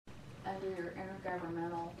Under your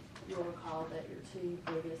intergovernmental, you'll recall that your two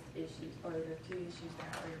biggest issues, or the two issues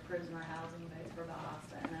there are your prisoner housing based for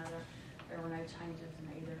Valdosta and other. There were no changes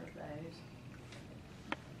in either of those.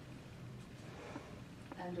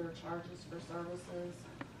 Under charges for services,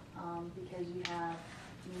 because you have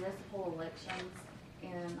municipal elections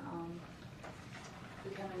in the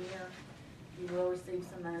coming year, you will receive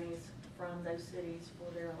some monies from those cities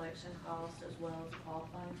for their election costs as well as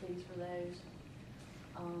qualifying fees for those.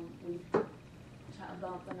 We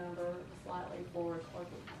bumped the number slightly for clerk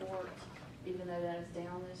of court, even though that is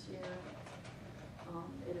down this year.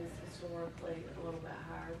 It is historically a little bit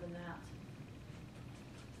higher than that.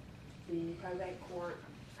 The probate court,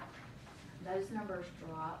 those numbers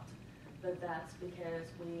dropped, but that's because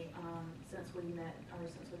we, since we met, or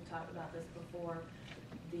since we've talked about this before,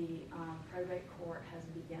 the probate court has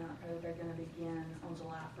begun, or they're going to begin on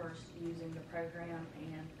July 1st using the program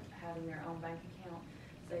and having their own bank account.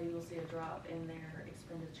 So you will see a drop in their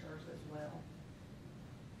expenditures as well.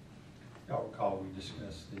 I recall we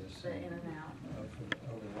discussed this The in and out.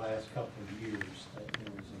 Over the last couple of years, that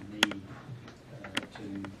there was a need to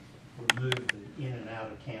remove the in and out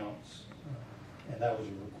accounts, and that was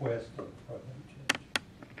a request of the probate judge.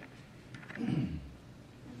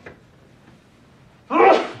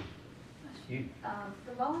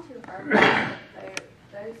 The volunteer fire department,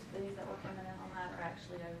 those fees that were coming in on that are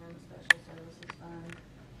actually over in the special services fund.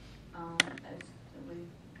 As we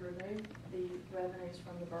removed the revenues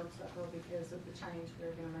from the bird supper because of the change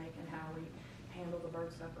we're going to make in how we handle the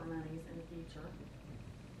bird supper monies in the future.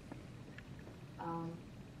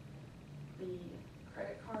 The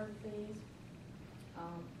credit card fees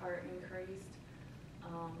are increased.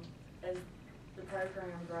 As the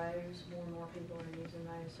program grows, more and more people are using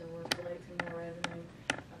those, so we're collecting more revenue.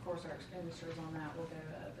 Of course, our expenditures on that will go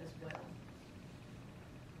up as well.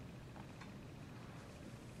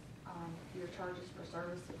 Your charges for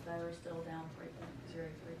services, they are still down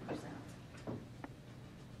 3.03%.